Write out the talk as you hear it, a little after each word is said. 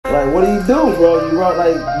Like, what do you do, bro? You run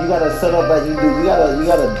like you gotta set up like you do. You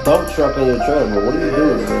got a dump truck in your trailer, but what do you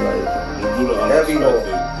do? Like, you do the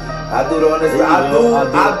unexpected. I do the unexpected.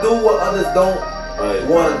 I do what others don't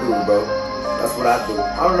want to do, bro. That's what I do.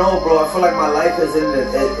 I don't know, bro. I feel like my life is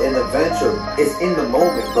an adventure. It's in the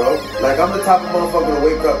moment, bro. Like, I'm the type of motherfucker to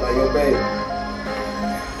wake up like, yo, babe,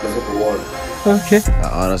 let's hit the water. Okay.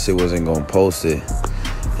 I honestly wasn't gonna post it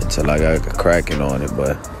until I got cracking on it,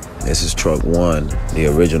 but this is truck 1, the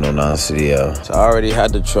original non-CDL. So I already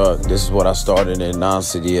had the truck. This is what I started in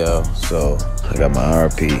non-CDL. So I got my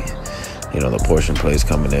RP, you know, the portion plates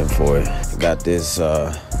coming in for it. I got this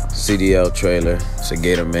CDL trailer. It's a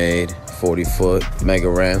Gator made, 40-foot, mega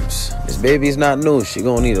ramps. This baby's not new. She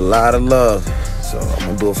gonna need a lot of love. So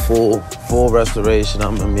I'm gonna do a full restoration.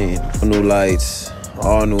 I mean, new lights,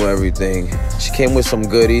 all new everything. She came with some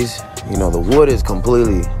goodies. You know, the wood is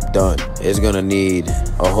completely done. It's gonna need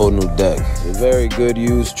a whole new deck. It's a very good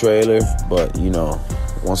used trailer, but you know,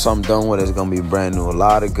 once I'm done with it, it's gonna be brand new. A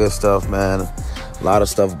lot of good stuff, man. A lot of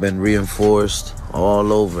stuff been reinforced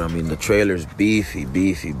all over. I mean, the trailer's beefy,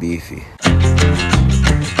 beefy, beefy.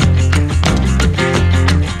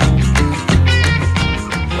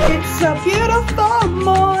 It's a beautiful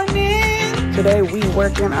morning. Today we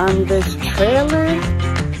working on this trailer.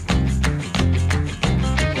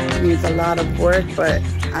 Needs a lot of work, but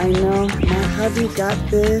I know my hubby got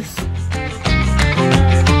this.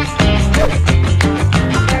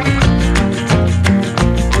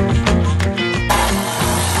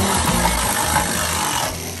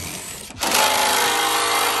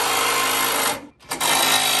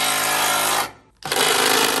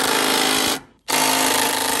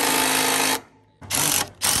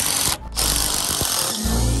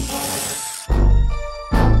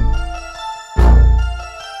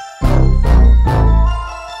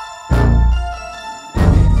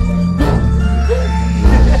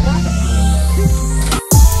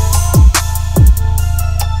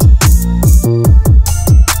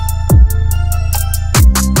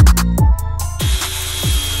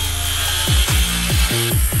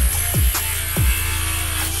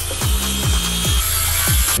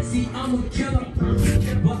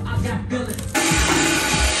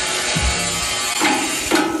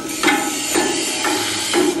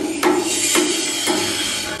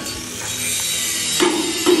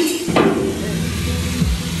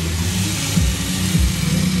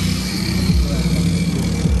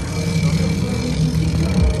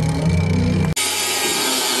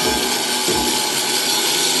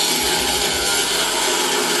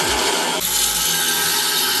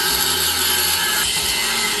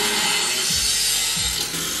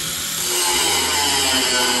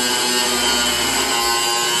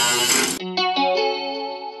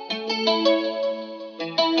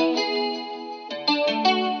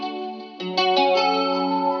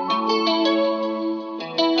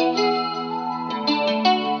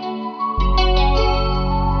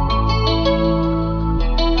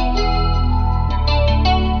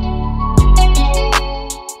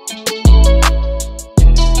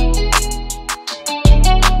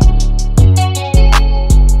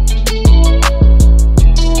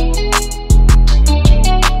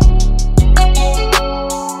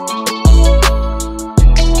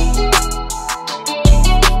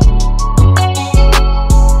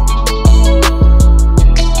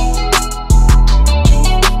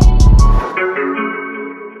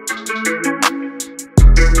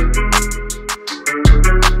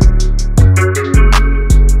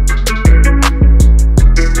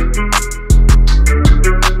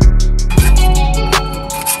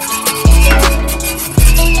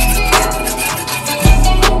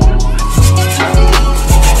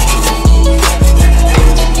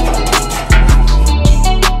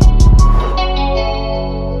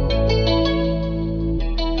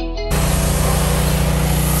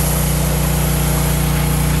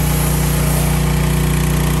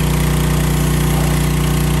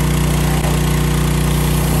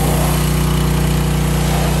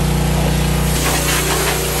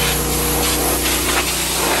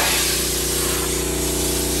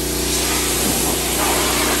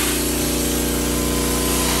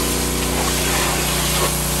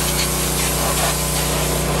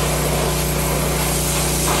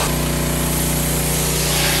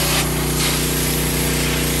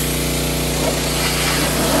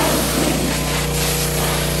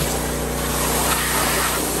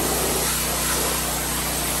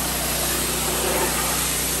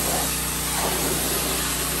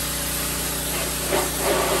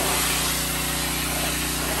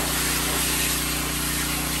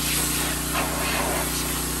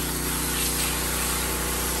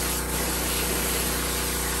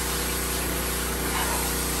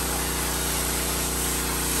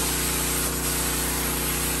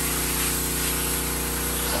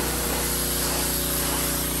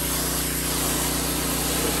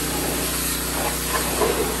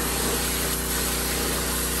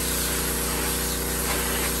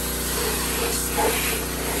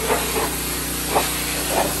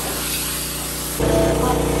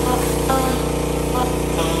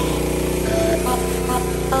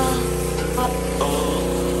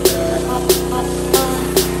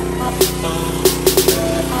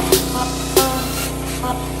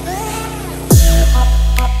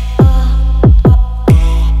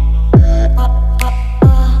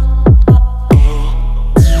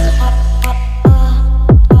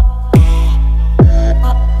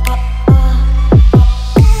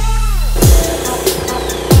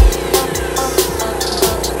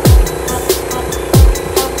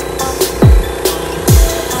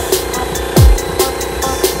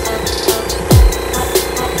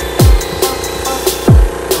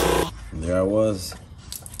 There I was,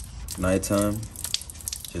 nighttime,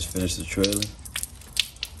 just finished the trailer.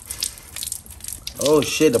 Oh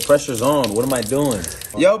shit, the pressure's on. What am I doing?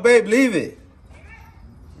 Yo, babe, leave it.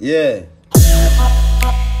 Yeah.